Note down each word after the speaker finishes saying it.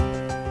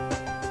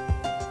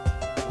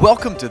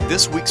Welcome to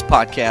this week's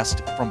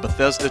podcast from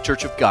Bethesda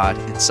Church of God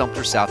in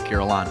Sumter, South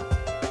Carolina.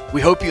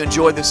 We hope you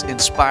enjoy this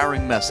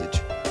inspiring message.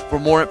 For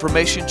more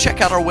information,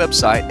 check out our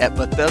website at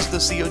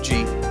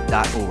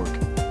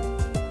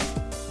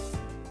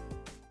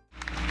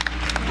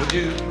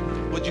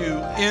BethesdaCog.org. Would you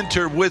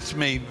enter with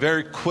me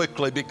very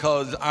quickly,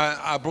 because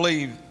I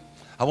believe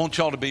I want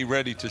y'all to be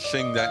ready to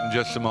sing that in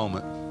just a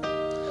moment.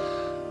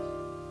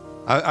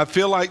 I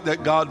feel like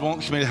that God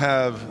wants me to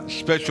have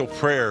special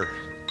prayer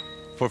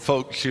for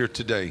folks here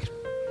today.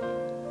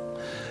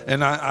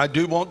 And I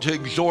do want to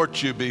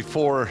exhort you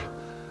because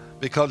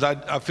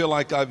I feel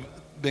like I've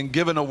been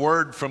given a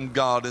word from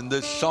God, and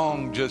this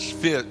song just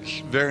fits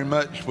very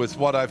much with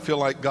what I feel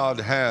like God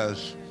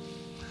has.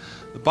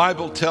 The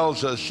Bible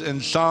tells us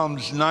in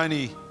Psalms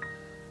 39,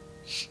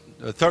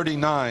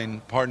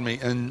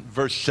 and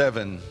verse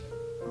 7,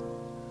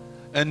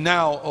 "And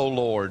now, O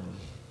Lord,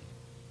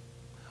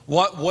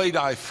 what wait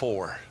I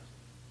for?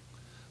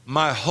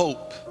 My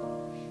hope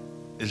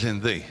is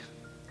in thee."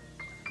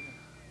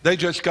 They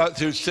just got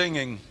through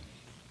singing,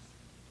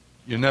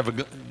 "You never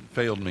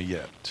failed me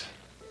yet."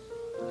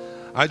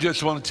 I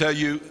just want to tell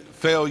you,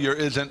 failure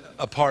isn't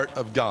a part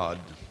of God.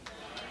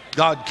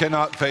 God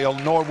cannot fail,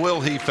 nor will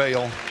he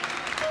fail.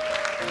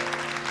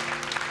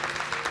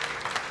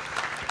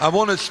 I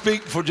want to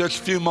speak for just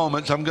a few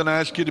moments. I'm going to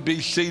ask you to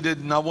be seated,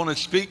 and I want to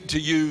speak to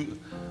you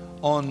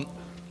on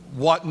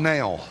what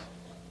now.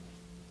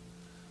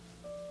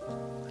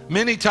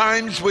 Many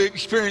times we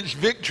experience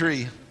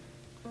victory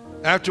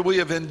after we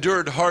have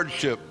endured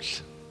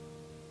hardships.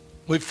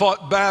 We've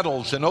fought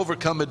battles and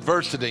overcome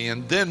adversity,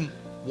 and then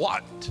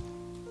what?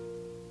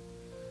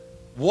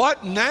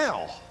 What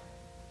now?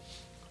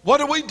 What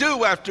do we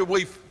do after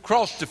we've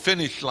crossed the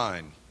finish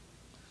line?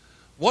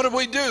 What do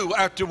we do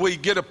after we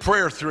get a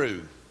prayer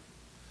through?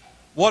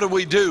 What do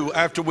we do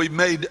after we've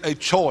made a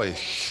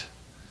choice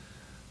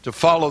to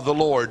follow the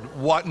Lord?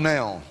 What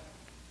now?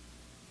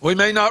 We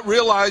may not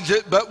realize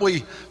it, but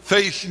we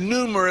face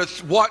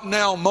numerous what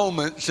now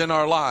moments in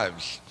our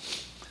lives.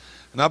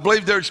 And I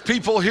believe there's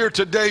people here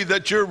today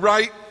that you're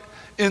right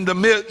in the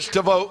midst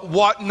of a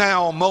what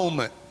now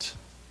moment.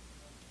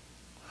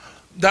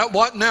 That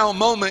what now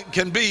moment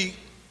can be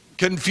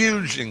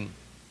confusing.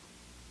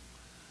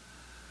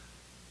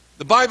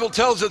 The Bible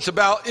tells us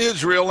about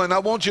Israel, and I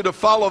want you to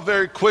follow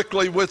very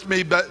quickly with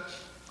me, but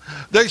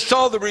they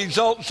saw the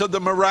results of the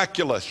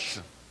miraculous.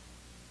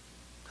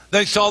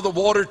 They saw the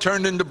water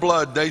turned into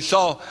blood. They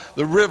saw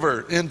the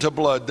river into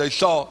blood. They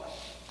saw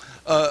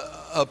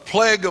a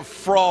plague of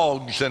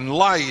frogs and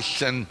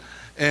lice and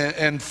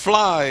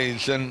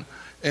flies and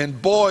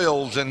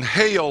boils and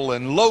hail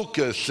and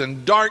locusts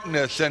and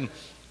darkness. And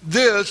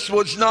this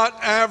was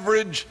not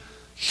average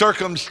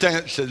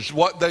circumstances,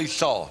 what they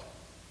saw.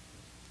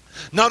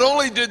 Not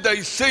only did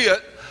they see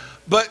it,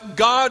 but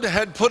God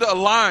had put a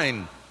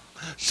line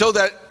so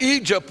that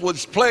Egypt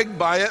was plagued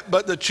by it,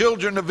 but the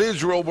children of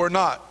Israel were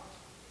not.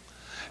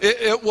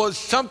 It was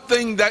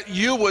something that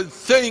you would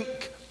think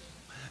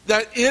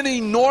that any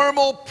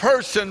normal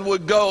person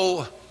would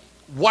go,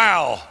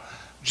 wow,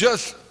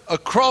 just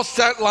across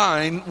that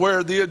line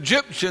where the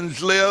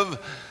Egyptians live,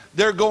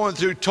 they're going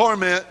through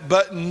torment,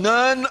 but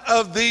none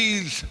of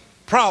these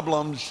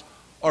problems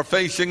are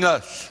facing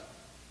us.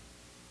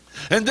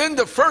 And then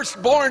the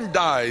firstborn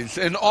dies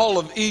in all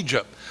of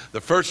Egypt.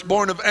 The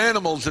firstborn of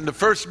animals and the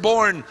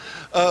firstborn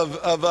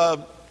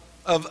of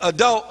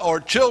adult or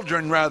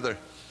children rather.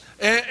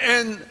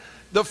 And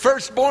the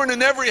firstborn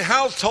in every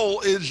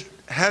household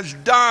has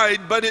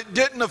died, but it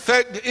didn't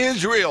affect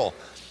Israel.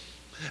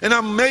 And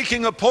I'm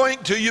making a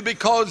point to you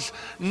because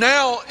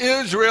now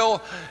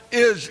Israel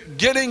is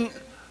getting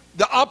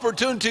the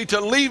opportunity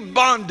to leave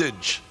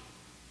bondage.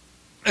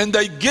 And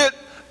they get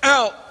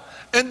out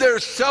and they're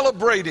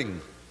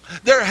celebrating.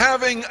 They're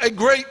having a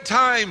great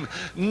time.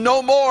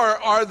 No more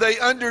are they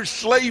under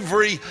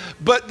slavery,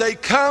 but they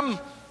come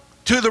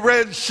to the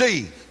Red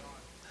Sea.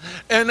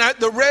 And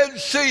at the Red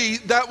Sea,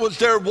 that was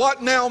their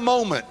what now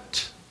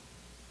moment.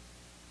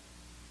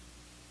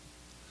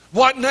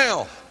 What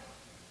now?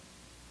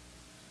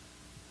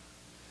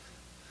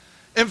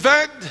 In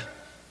fact,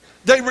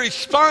 they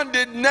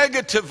responded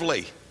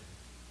negatively.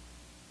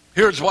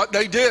 Here's what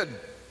they did.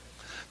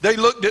 They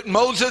looked at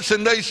Moses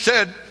and they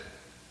said,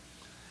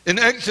 in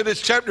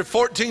Exodus chapter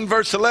 14,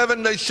 verse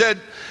 11, they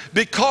said,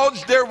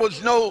 "Because there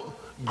was no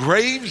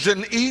graves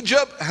in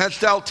Egypt,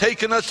 hast thou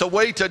taken us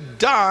away to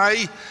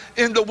die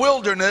in the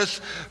wilderness."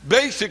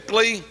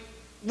 Basically,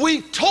 we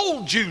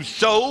told you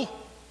so.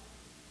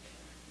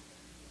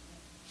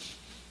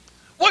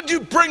 What'd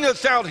you bring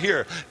us out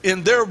here?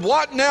 In their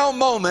what now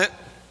moment,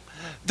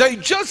 they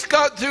just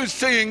got through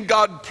seeing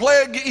God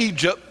plague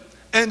Egypt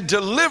and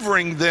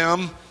delivering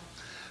them,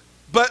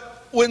 but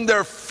when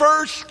their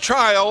first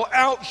trial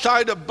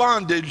outside of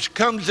bondage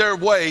comes their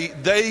way,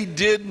 they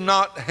did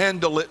not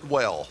handle it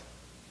well.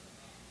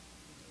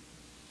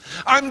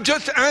 I'm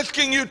just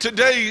asking you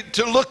today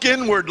to look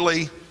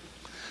inwardly,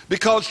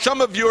 because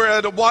some of you are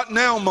at a what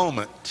now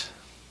moment.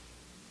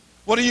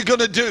 What are you going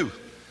to do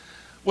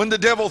when the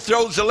devil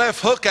throws the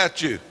left hook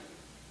at you?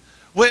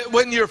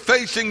 When you're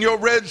facing your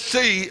Red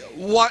Sea,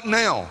 what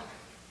now?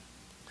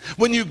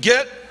 When you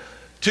get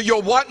to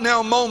your what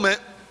now moment,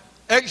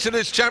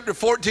 Exodus chapter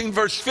 14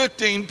 verse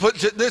 15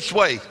 puts it this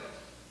way.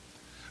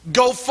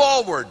 Go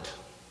forward.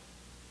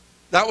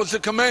 That was the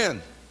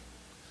command.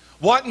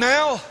 What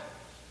now?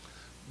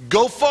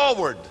 Go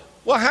forward.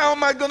 Well, how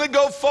am I going to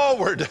go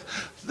forward?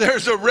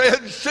 There's a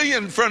Red Sea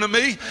in front of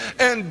me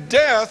and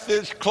death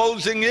is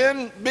closing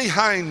in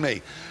behind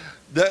me.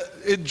 The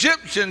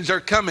Egyptians are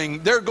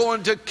coming. They're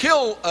going to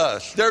kill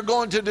us. They're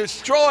going to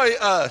destroy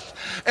us.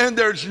 And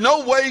there's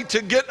no way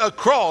to get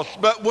across.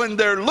 But when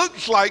there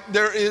looks like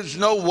there is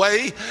no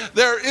way,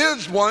 there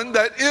is one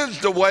that is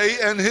the way,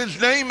 and his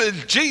name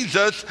is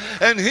Jesus.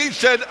 And he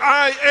said,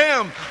 I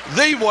am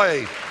the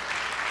way,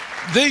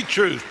 the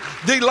truth,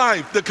 the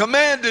life. The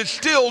command is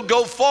still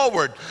go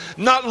forward.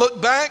 Not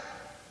look back,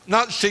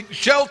 not seek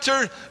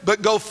shelter,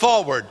 but go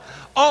forward.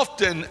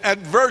 Often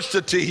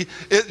adversity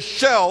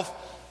itself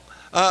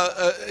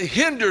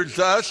hinders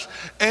us,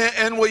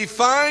 and we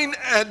find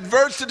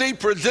adversity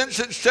presents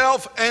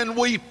itself and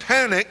we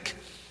panic.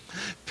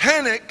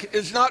 Panic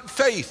is not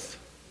faith.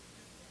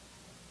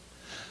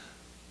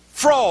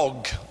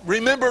 Frog,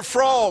 remember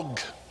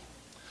frog.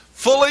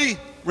 Fully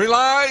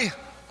rely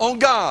on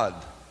God.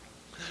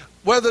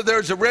 Whether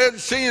there's a Red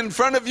Sea in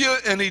front of you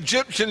and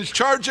Egyptians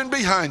charging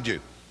behind you,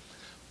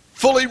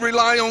 fully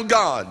rely on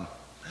God.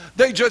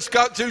 They just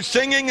got through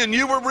singing and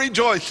you were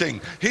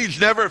rejoicing.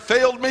 He's never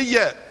failed me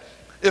yet.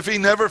 If he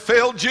never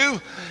failed you,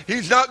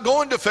 he's not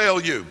going to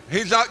fail you.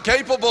 He's not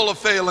capable of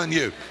failing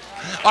you.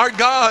 Our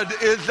God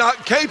is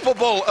not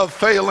capable of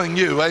failing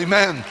you.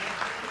 Amen.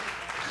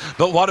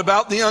 But what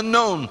about the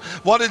unknown?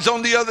 What is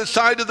on the other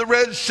side of the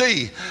Red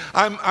Sea?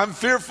 I'm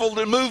fearful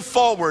to move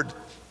forward.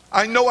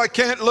 I know I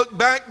can't look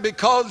back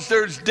because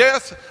there's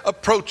death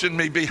approaching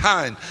me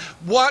behind.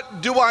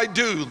 What do I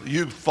do?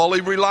 You fully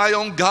rely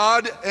on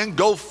God and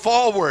go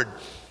forward.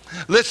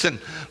 Listen,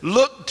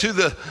 look to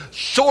the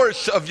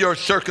source of your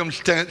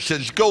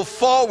circumstances. Go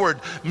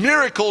forward.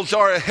 Miracles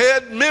are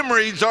ahead.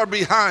 Memories are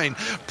behind.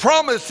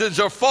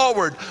 Promises are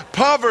forward.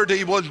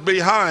 Poverty was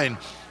behind.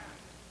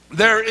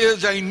 There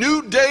is a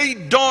new day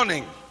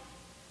dawning.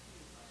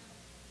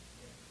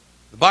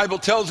 The Bible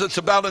tells us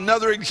about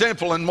another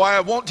example, and why I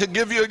want to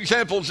give you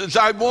examples is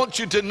I want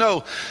you to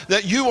know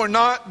that you are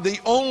not the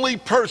only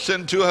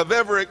person to have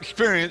ever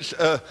experienced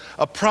a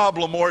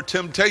problem or a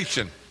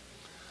temptation.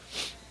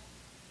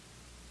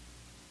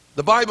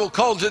 The Bible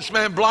calls this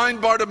man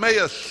blind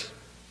Bartimaeus,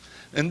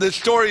 and this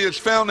story is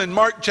found in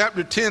Mark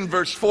chapter 10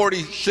 verse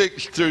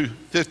 46 through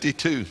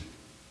 52.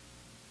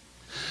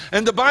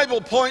 And the Bible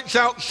points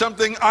out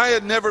something I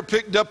had never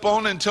picked up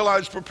on until I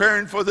was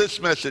preparing for this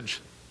message.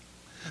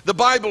 The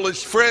Bible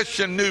is fresh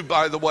and new,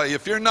 by the way.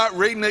 If you're not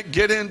reading it,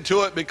 get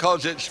into it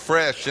because it's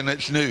fresh and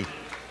it's new.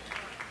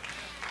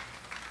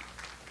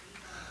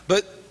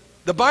 But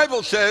the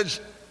Bible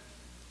says,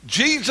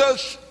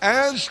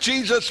 as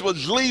Jesus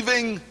was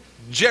leaving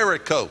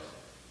Jericho,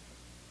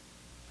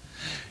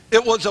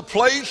 it was a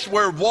place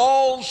where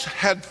walls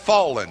had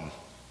fallen.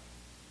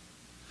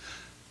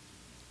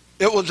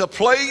 It was a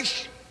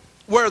place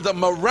where the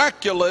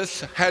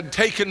miraculous had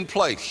taken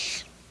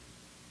place.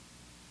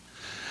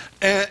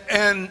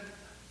 And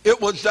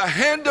it was the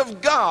hand of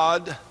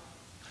God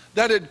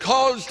that had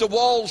caused the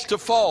walls to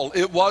fall.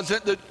 It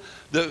wasn't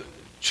the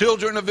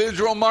children of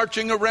Israel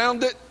marching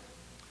around it.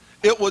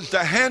 It was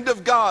the hand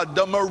of God.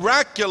 The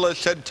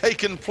miraculous had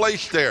taken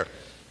place there.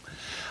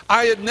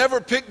 I had never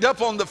picked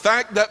up on the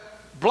fact that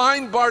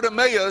blind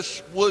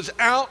Bartimaeus was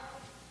out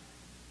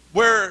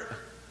where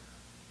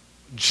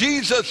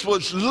Jesus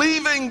was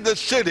leaving the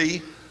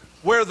city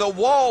where the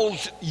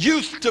walls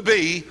used to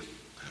be,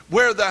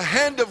 where the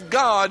hand of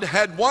God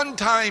had one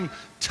time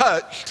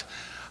touched.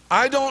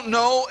 I don't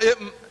know,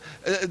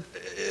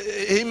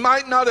 he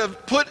might not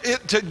have put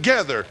it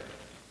together,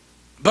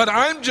 but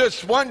I'm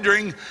just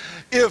wondering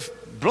if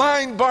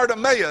blind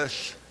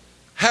Bartimaeus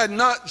had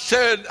not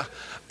said,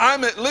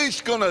 I'm at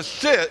least going to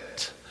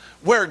sit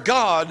where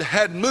God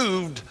had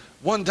moved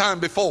one time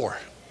before.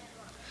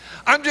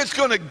 I'm just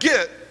going to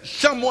get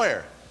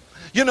somewhere.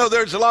 You know,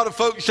 there's a lot of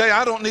folks say,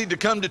 I don't need to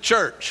come to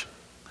church.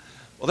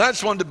 Well,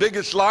 that's one of the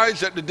biggest lies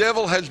that the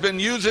devil has been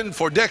using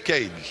for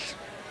decades,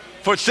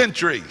 for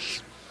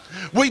centuries.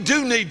 We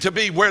do need to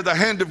be where the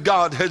hand of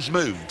God has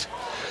moved.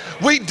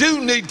 We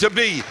do need to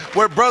be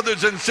where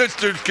brothers and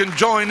sisters can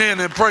join in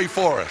and pray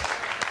for us.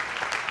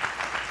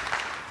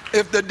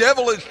 If the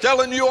devil is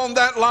telling you on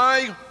that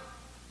lie,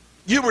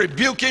 you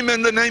rebuke him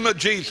in the name of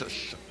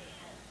Jesus.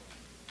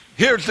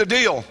 Here's the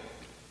deal.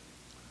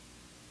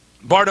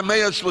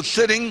 Bartimaeus was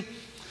sitting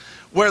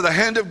where the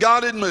hand of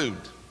God had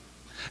moved.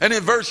 And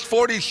in verse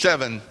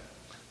 47,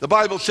 the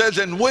Bible says,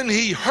 and when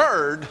he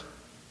heard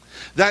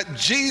that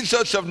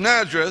Jesus of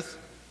Nazareth,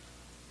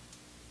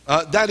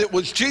 that it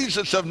was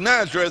Jesus of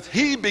Nazareth,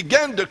 he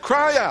began to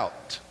cry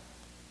out,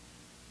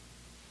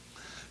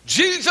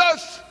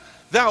 Jesus,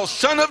 thou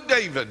son of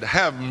David,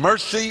 have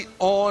mercy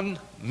on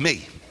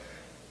me.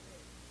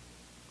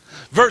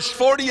 Verse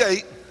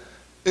 48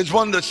 is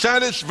one of the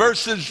saddest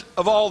verses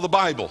of all the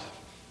Bible.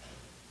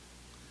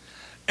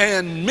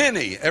 And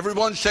many,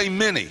 everyone say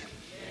many.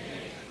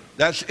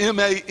 That's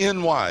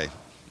M-A-N-Y,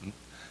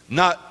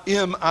 not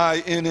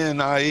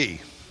M-I-N-N-I-E.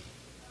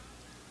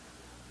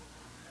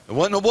 It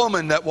wasn't a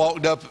woman that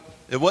walked up,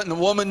 it wasn't a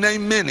woman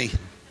named Minnie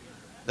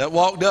that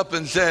walked up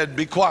and said,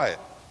 be quiet.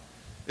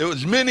 It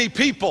was many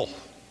people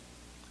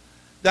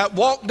that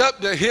walked up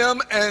to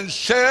him and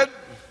said,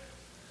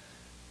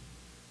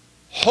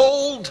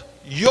 hold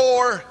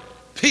your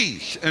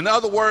peace. In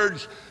other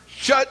words,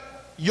 shut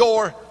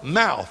your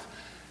mouth.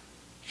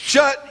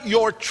 Shut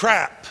your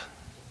trap.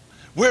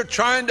 We're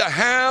trying to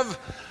have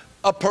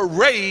a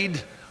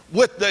parade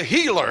with the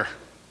healer.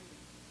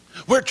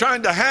 We're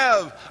trying to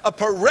have a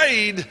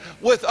parade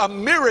with a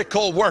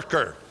miracle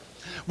worker.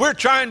 We're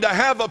trying to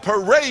have a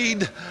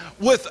parade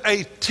with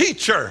a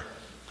teacher.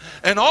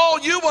 And all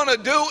you want to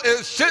do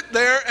is sit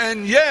there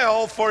and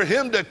yell for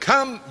him to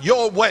come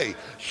your way.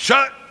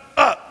 Shut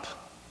up.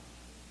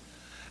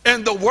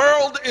 And the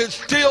world is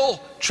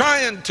still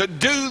trying to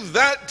do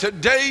that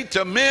today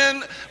to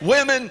men,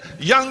 women,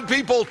 young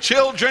people,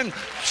 children.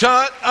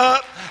 Shut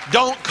up.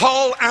 Don't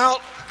call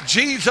out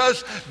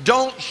Jesus.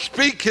 Don't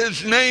speak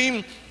his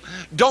name.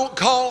 Don't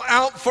call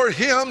out for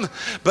him.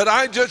 But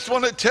I just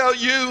want to tell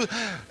you,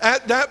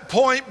 at that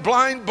point,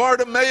 blind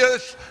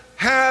Bartimaeus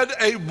had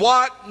a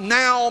what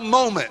now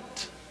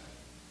moment.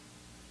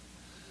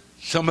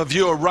 Some of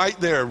you are right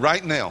there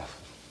right now.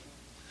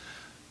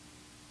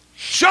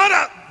 Shut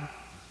up.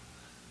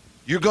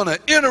 You're going to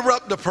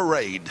interrupt the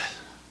parade.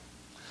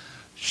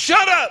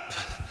 Shut up.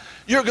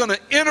 You're going to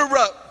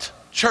interrupt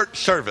church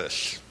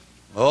service.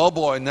 Oh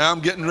boy, now I'm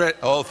getting ready.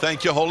 Oh,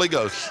 thank you, Holy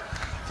Ghost.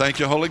 Thank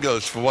you, Holy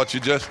Ghost, for what you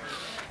just...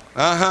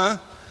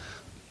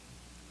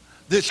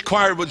 This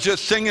choir was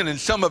just singing, and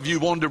some of you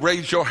wanted to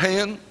raise your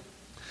hand.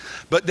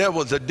 But there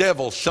was a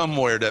devil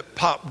somewhere that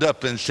popped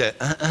up and said,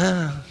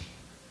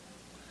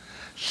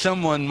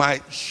 someone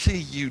might see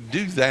you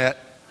do that.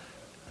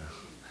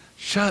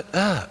 Shut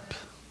up.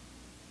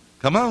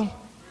 Come on.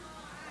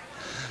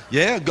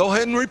 Yeah, go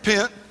ahead and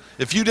repent.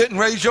 If you didn't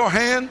raise your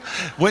hand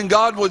when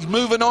God was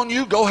moving on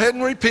you, go ahead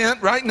and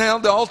repent right now.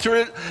 The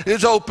altar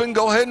is open.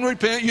 Go ahead and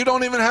repent. You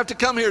don't even have to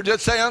come here.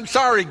 Just say, I'm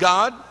sorry,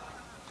 God.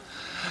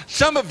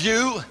 Some of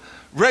you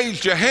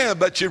raised your hand,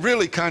 but you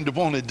really kind of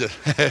wanted to,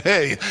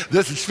 hey,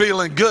 this is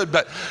feeling good,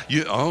 but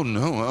you, oh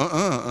no,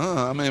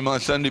 I'm in my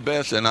Sunday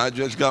best and I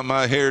just got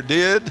my hair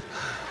did.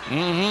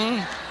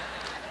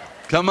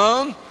 Come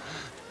on.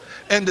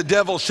 And the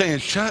devil's saying,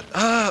 shut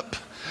up.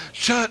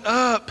 Shut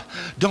up.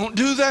 Don't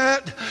do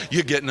that.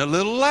 You're getting a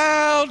little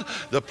loud.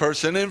 The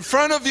person in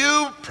front of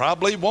you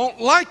probably won't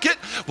like it.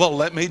 Well,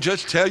 let me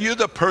just tell you,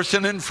 the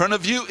person in front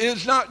of you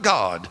is not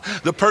God.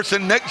 The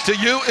person next to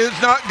you is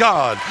not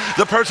God.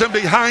 The person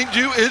behind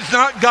you is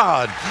not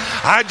God.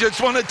 I just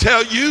want to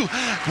tell you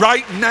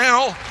right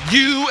now,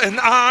 you and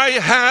I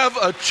have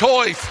a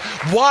choice.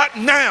 What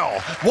now?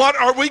 What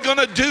are we going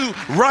to do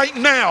right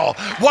now?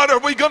 What are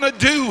we going to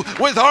do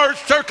with our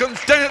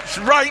circumstance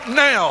right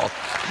now?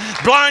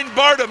 Blind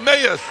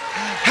Bartimaeus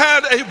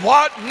had a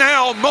what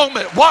now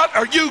moment. What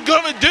are you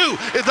going to do?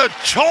 The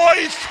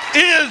choice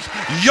is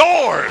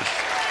yours.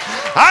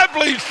 I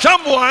believe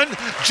someone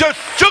just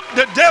shook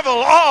the devil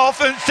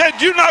off and said,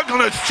 you're not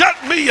going to shut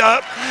me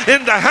up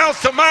in the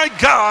house of my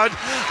God.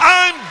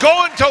 I'm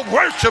going to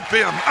worship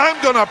him.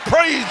 I'm going to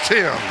praise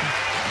him.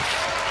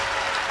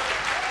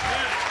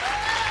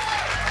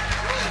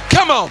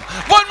 Come on.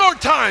 One more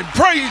time.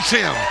 Praise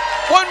him.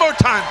 One more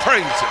time.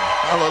 Praise him.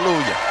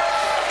 Hallelujah.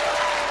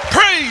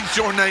 Praise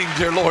your name,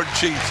 dear Lord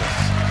Jesus.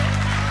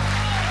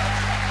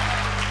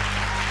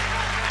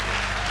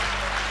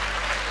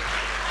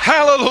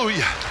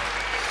 Hallelujah.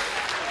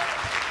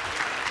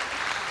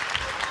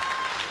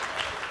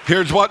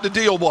 Here's what the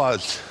deal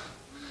was.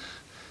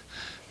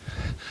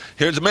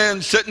 Here's a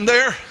man sitting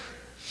there,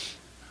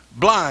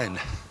 blind.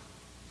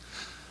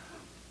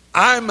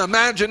 I'm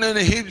imagining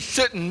he's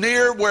sitting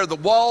near where the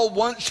wall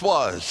once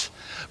was,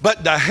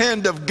 but the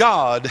hand of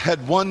God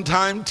had one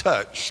time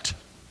touched.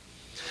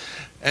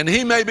 And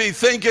he may be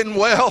thinking,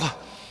 well,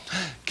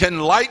 can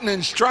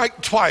lightning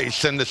strike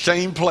twice in the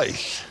same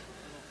place?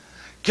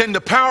 Can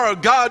the power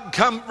of God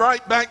come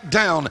right back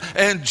down?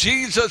 And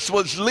Jesus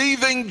was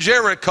leaving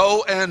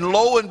Jericho, and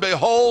lo and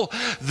behold,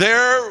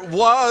 there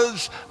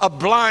was a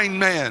blind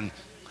man.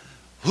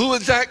 Who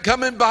is that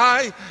coming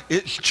by?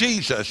 It's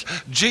Jesus.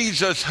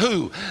 Jesus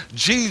who?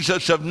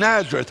 Jesus of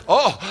Nazareth.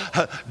 Oh,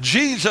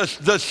 Jesus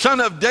the son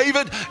of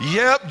David?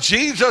 Yep,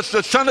 Jesus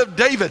the son of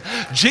David.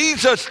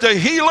 Jesus the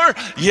healer?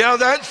 Yeah,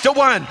 that's the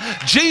one.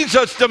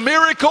 Jesus the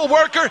miracle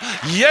worker?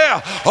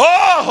 Yeah.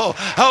 Oh,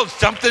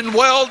 something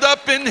welled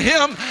up in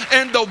him,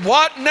 and the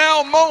what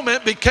now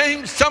moment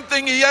became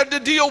something he had to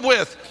deal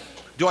with.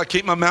 Do I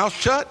keep my mouth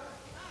shut?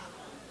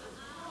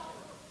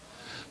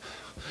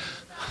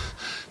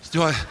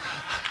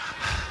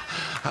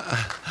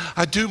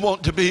 I do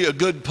want to be a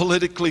good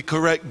politically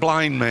correct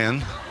blind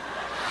man.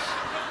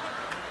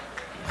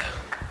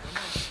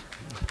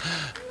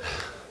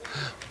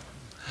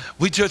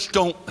 We just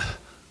don't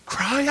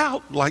cry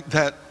out like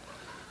that.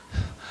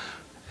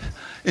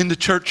 in the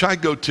church I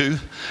go to,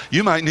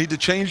 you might need to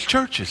change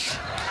churches.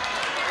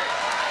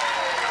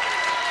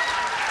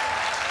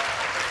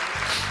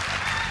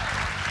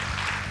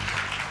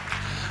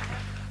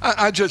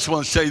 I just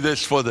want to say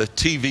this for the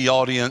TV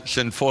audience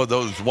and for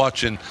those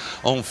watching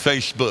on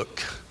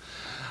Facebook.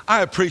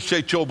 I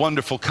appreciate your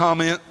wonderful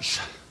comments.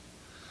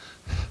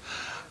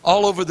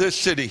 All over this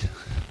city,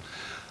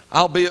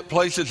 I'll be at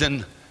places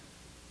and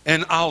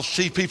I'll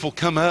see people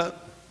come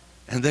up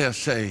and they'll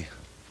say,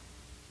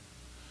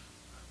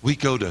 we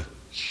go to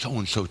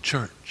so-and-so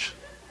church.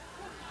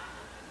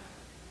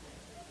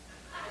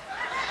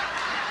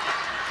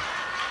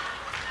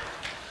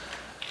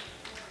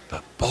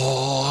 But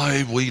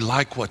boy, we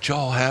like what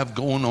y'all have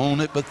going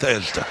on at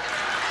Bethesda.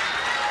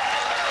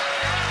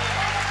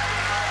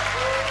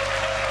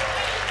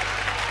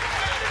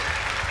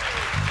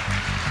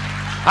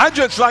 I'd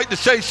just like to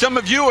say some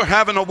of you are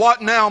having a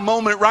what now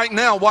moment right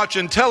now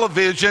watching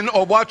television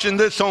or watching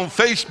this on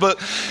Facebook.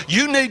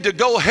 You need to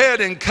go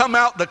ahead and come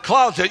out the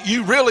closet.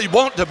 You really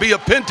want to be a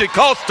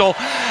Pentecostal.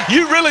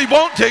 You really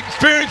want to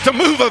experience the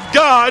move of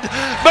God,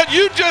 but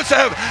you've just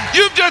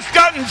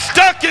gotten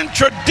stuck in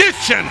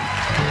tradition.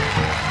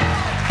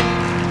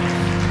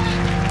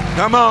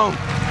 Come on.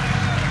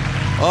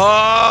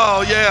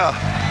 Oh,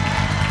 yeah.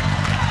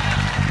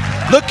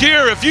 Look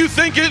here, if you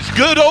think it's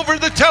good over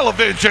the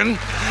television,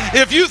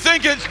 if you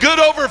think it's good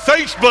over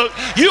Facebook,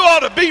 you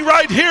ought to be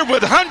right here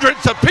with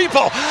hundreds of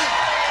people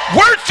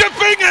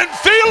worshiping and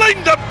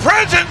feeling the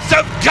presence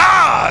of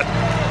God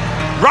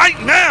right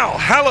now.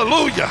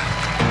 Hallelujah.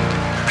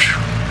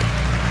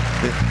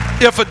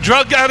 If a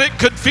drug addict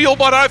could feel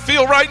what I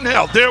feel right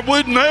now, there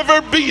would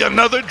never be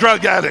another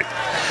drug addict.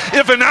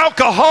 If an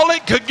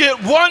alcoholic could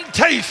get one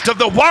taste of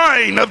the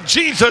wine of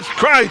Jesus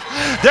Christ,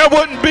 there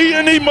wouldn't be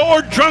any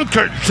more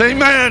drunkards.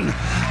 Amen.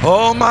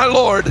 Oh, my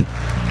Lord.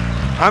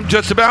 I'm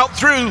just about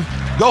through.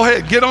 Go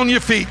ahead. Get on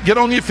your feet. Get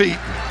on your feet.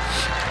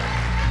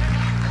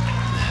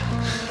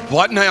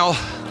 What now?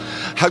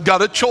 I've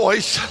got a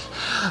choice.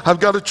 I've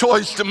got a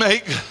choice to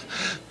make.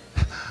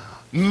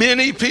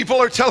 Many people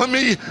are telling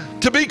me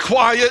to be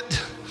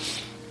quiet.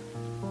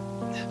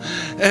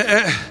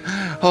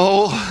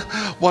 Oh,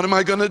 what am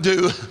I going to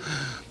do?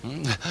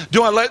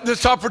 Do I let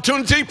this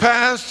opportunity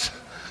pass?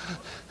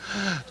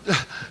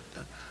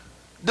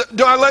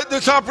 Do I let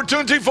this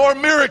opportunity for a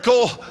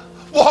miracle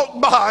walk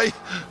by?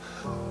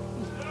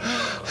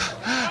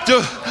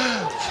 Do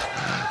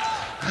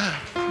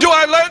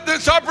I let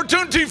this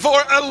opportunity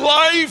for a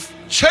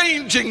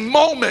life-changing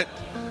moment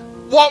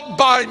walk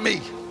by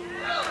me?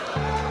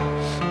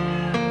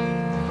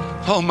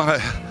 Oh my,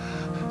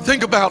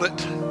 think about it.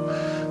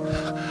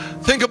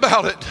 Think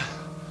about it.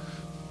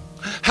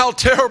 How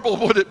terrible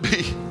would it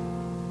be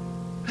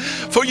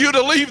for you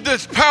to leave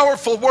this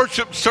powerful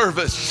worship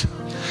service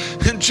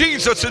and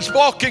Jesus is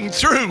walking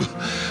through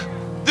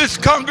this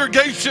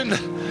congregation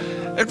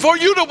and for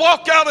you to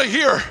walk out of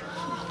here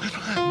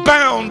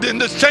bound in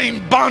the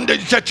same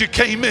bondage that you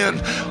came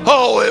in?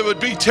 Oh, it would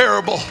be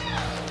terrible.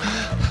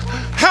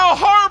 How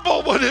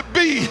horrible would it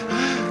be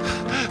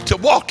to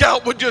walk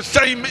out with your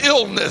same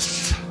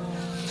illness,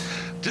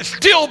 to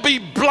still be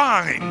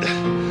blind,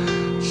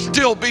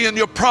 still be in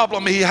your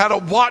problem? He had a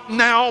what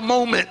now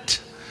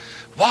moment.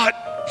 What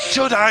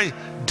should I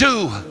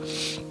do?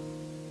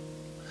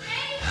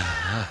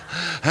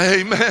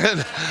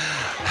 Amen.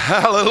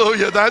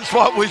 Hallelujah. That's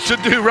what we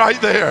should do right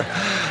there.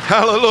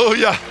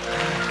 Hallelujah.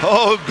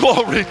 Oh,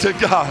 glory to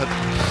God.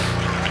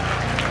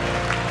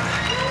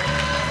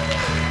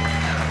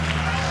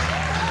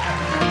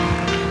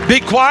 Be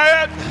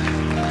quiet.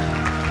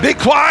 Be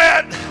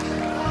quiet.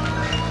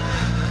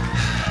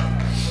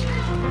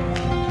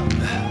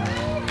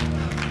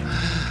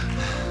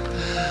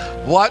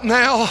 What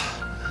now?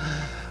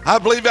 I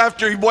believe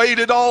after he weighed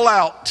it all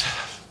out,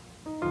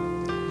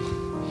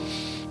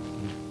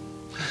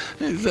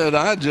 he said,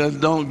 I just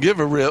don't give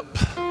a rip.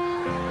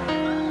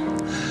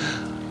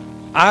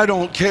 I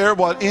don't care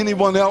what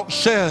anyone else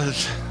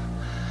says.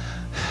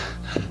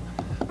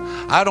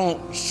 I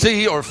don't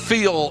see or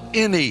feel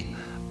any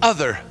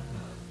other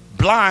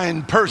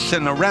blind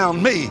person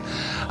around me.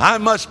 I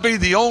must be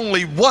the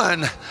only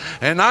one,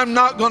 and I'm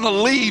not going to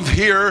leave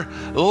here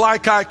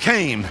like I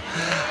came.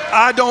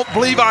 I don't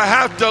believe I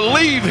have to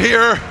leave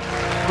here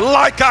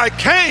like I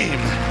came.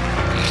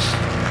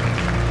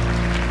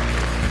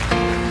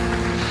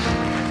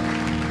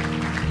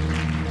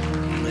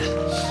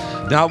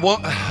 Now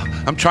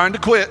I'm trying to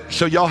quit,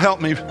 so y'all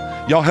help me.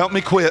 Y'all help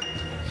me quit.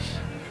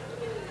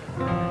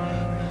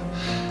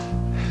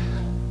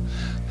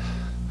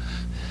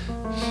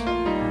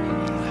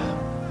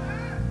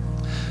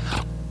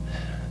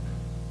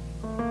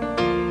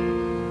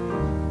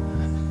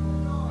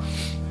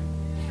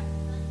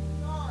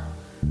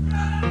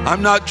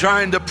 I'm not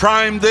trying to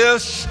prime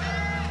this.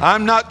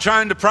 I'm not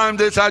trying to prime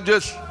this. I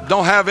just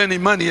don't have any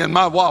money in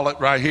my wallet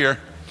right here.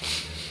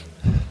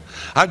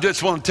 I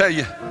just want to tell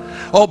you,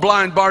 old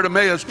blind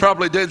Bartimaeus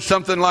probably did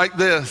something like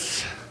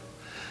this.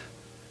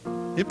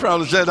 He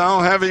probably said, I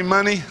don't have any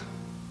money,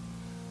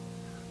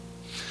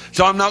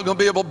 so I'm not going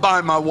to be able to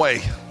buy my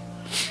way.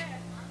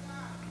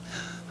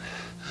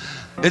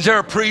 Is there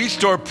a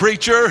priest or a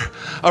preacher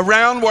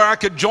around where I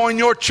could join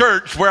your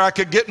church, where I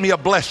could get me a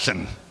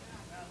blessing?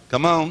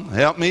 Come on,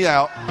 help me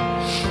out.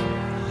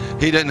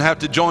 He didn't have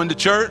to join the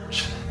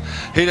church.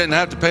 He didn't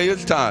have to pay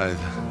his tithe.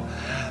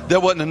 There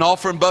wasn't an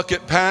offering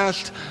bucket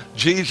passed.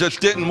 Jesus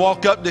didn't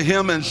walk up to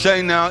him and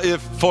say, now if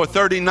for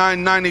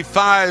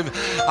 $39.95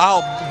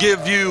 I'll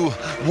give you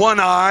one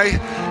eye,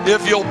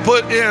 if you'll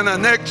put in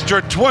an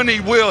extra 20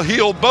 we'll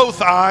heal both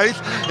eyes.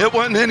 It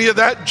wasn't any of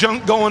that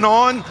junk going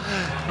on.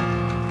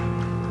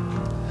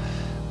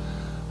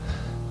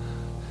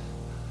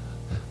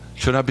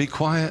 Should I be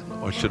quiet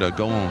or should I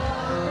go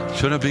on?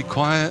 Should I be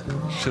quiet?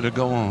 Should I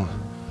go on?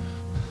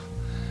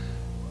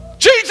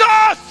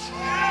 Jesus!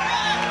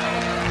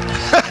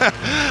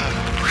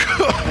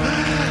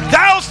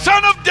 Thou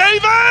son of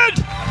David,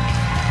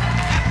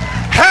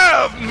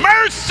 have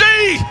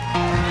mercy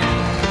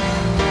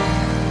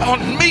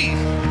on me.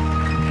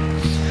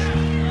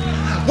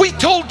 We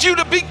told you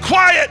to be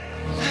quiet.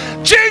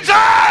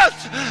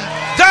 Jesus,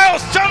 thou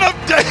son of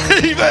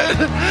David,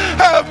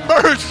 have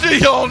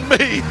mercy on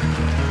me.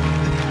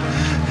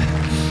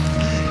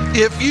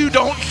 If you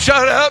don't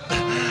shut up,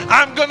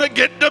 I'm going to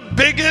get the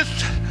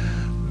biggest,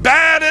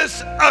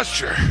 baddest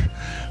usher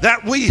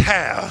that we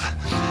have,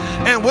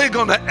 and we're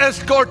going to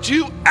escort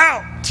you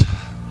out.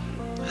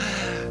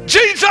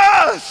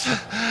 Jesus,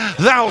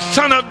 thou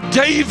son of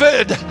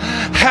David,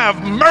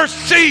 have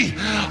mercy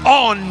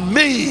on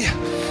me.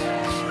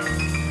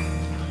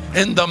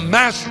 And the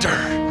master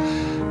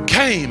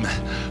came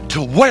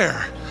to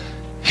where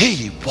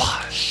he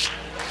was.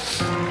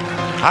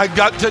 I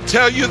got to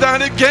tell you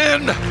that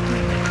again.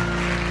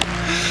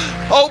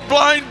 Oh,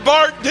 blind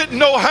Bart didn't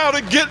know how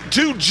to get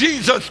to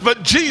Jesus,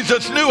 but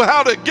Jesus knew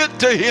how to get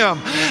to him.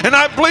 And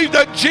I believe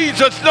that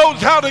Jesus knows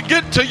how to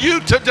get to you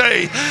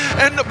today.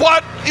 And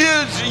what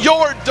is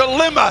your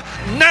dilemma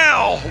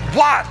now?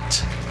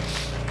 What?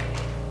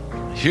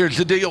 Here's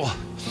the deal.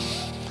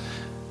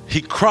 He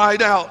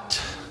cried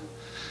out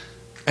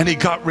and he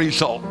got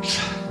results.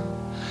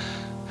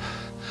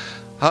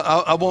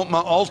 I want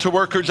my altar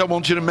workers, I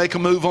want you to make a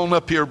move on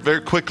up here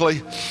very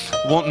quickly.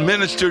 I want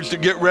ministers to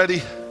get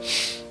ready.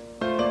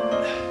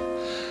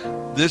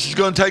 This is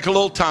going to take a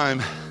little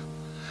time,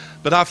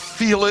 but I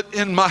feel it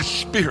in my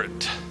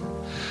spirit.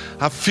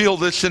 I feel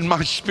this in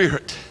my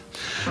spirit.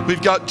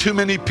 We've got too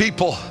many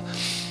people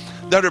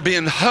that are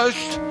being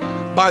hushed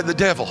by the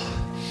devil.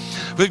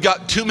 We've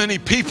got too many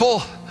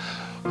people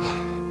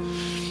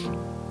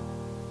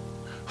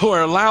who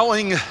are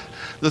allowing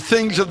the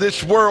things of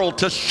this world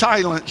to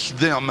silence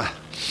them.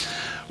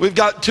 We've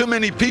got too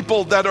many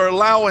people that are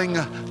allowing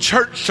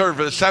church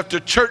service after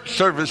church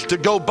service to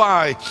go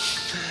by,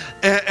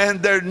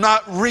 and they're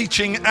not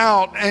reaching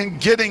out and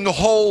getting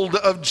hold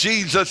of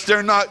Jesus.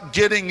 They're not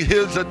getting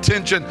his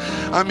attention.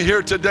 I'm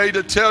here today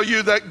to tell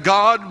you that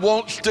God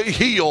wants to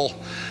heal.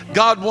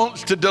 God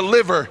wants to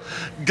deliver.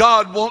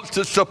 God wants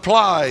to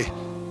supply.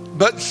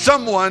 But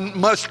someone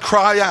must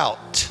cry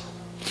out.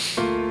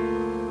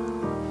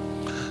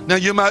 Now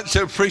you might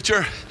say,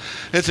 preacher,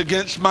 it's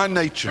against my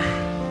nature.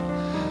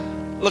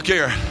 Look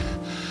here.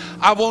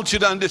 I want you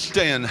to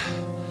understand.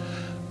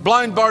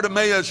 Blind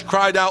Bartimaeus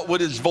cried out with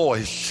his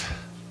voice.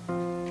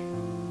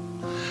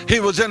 He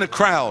was in a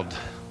crowd.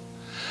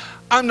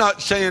 I'm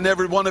not saying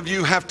every one of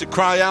you have to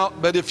cry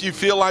out, but if you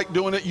feel like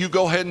doing it, you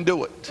go ahead and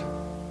do it.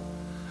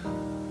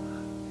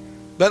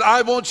 But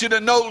I want you to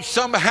know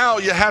somehow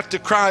you have to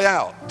cry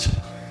out.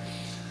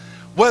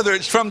 Whether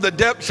it's from the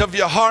depths of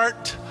your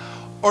heart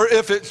or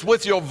if it's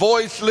with your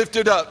voice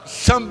lifted up,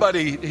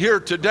 somebody here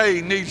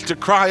today needs to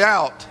cry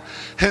out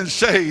and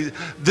say,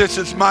 this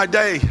is my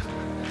day.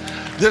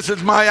 This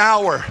is my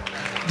hour.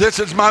 This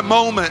is my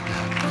moment.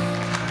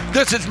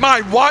 This is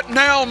my what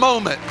now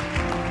moment.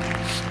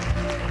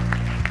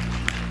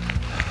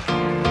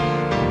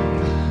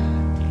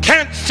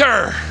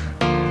 Cancer.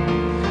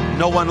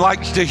 No one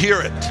likes to hear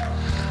it.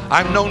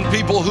 I've known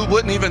people who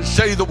wouldn't even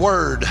say the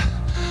word.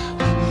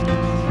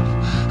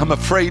 I'm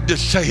afraid to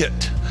say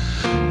it.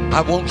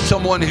 I want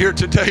someone here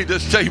today to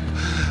say,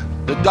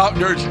 the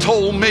doctor has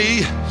told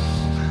me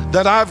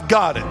that I've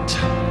got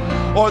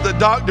it. Or the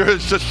doctor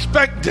is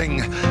suspecting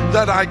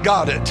that I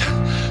got it.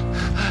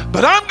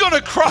 But I'm going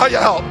to cry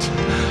out,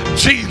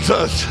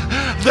 Jesus,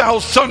 thou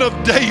son of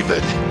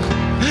David,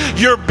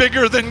 you're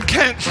bigger than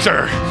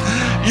cancer.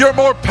 You're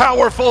more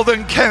powerful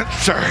than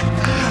cancer.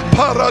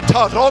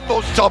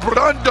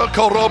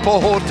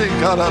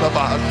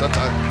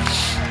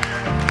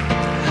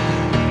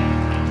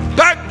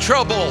 Back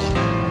trouble,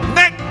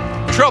 neck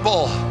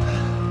trouble,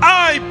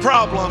 eye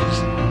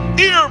problems,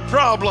 ear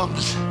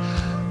problems,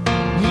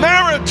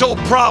 marital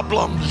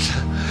problems.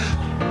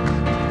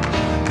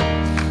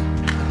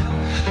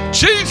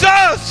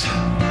 Jesus,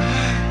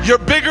 you're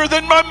bigger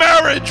than my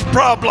marriage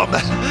problem.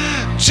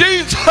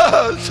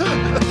 Jesus,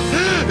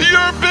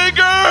 you're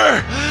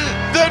bigger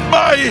than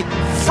my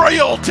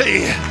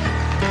frailty.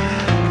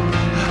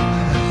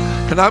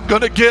 And I'm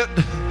going to get,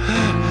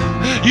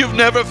 you've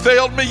never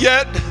failed me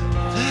yet.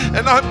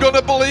 And I'm going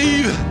to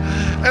believe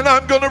and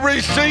I'm going to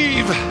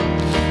receive.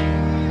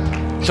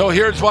 So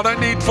here's what I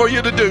need for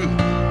you to do.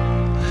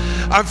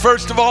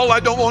 First of all, I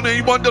don't want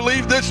anyone to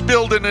leave this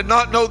building and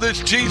not know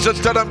this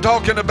Jesus that I'm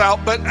talking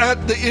about. But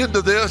at the end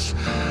of this,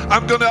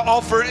 I'm going to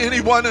offer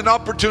anyone an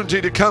opportunity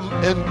to come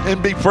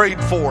and be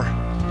prayed for.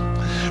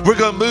 We're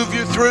going to move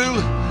you through,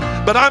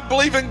 but I'm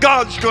believing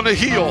God's going to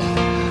heal.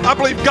 I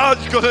believe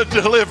God's going to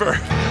deliver.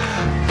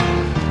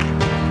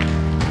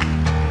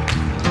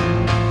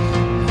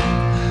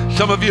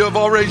 Some of you have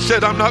already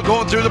said, I'm not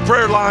going through the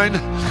prayer line.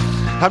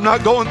 I'm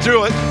not going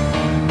through it.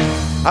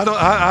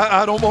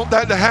 I don't want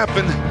that to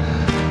happen.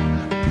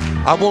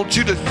 I want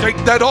you to shake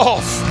that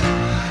off.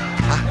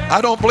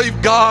 I don't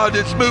believe God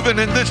is moving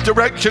in this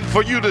direction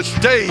for you to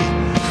stay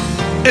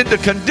in the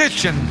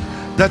condition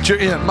that you're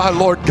in. My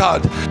Lord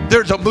God,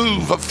 there's a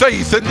move of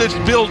faith in this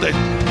building.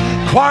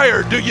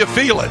 Choir, do you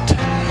feel it?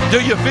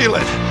 Do you feel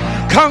it?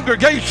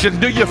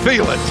 Congregation, do you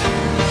feel it?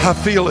 I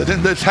feel it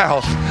in this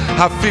house.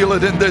 I feel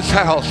it in this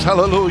house.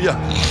 Hallelujah.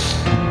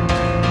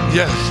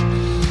 Yes.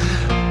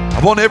 I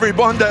want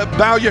everyone to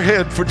bow your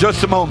head for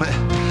just a moment.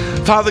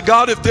 Father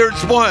God, if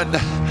there's one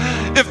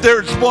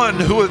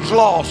who is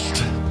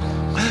lost,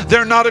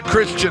 they're not a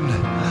Christian.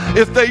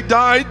 If they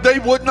died, they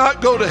would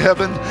not go to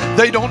heaven.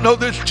 They don't know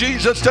this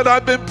Jesus that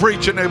I've been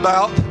preaching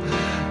about.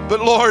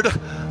 But Lord,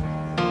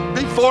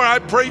 before I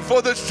pray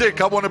for the sick,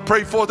 I want to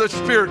pray for the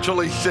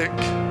spiritually sick.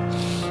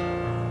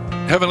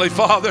 Heavenly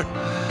Father,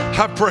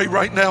 I pray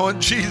right now in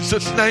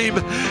Jesus' name,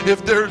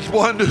 if there's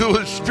one who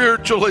is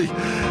spiritually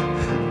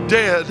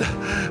dead,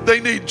 they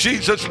need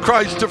Jesus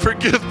Christ to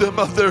forgive them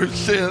of their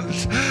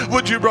sins.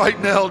 Would you right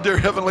now, dear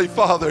Heavenly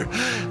Father,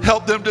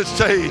 help them to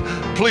say,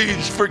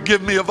 please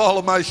forgive me of all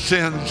of my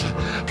sins.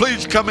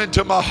 Please come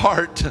into my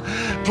heart.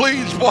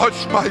 Please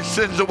wash my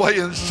sins away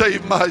and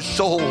save my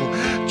soul.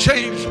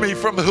 Change me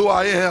from who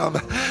I am.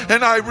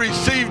 And I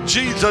receive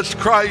Jesus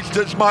Christ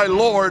as my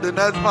Lord and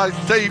as my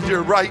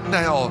Savior right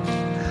now.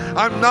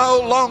 I'm no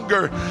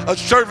longer a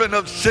servant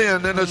of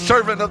sin and a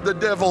servant of the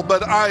devil,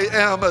 but I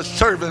am a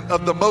servant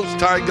of the Most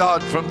High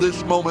God from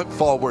this moment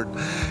forward.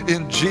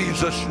 In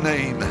Jesus'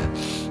 name.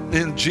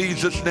 In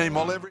Jesus' name.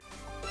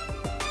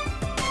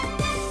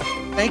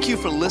 Thank you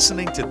for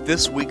listening to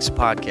this week's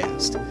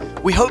podcast.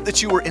 We hope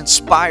that you were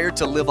inspired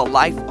to live a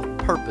life of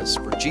purpose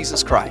for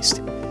Jesus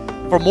Christ.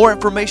 For more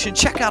information,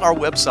 check out our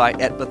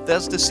website at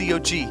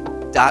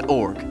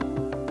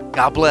BethesdaCog.org.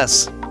 God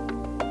bless.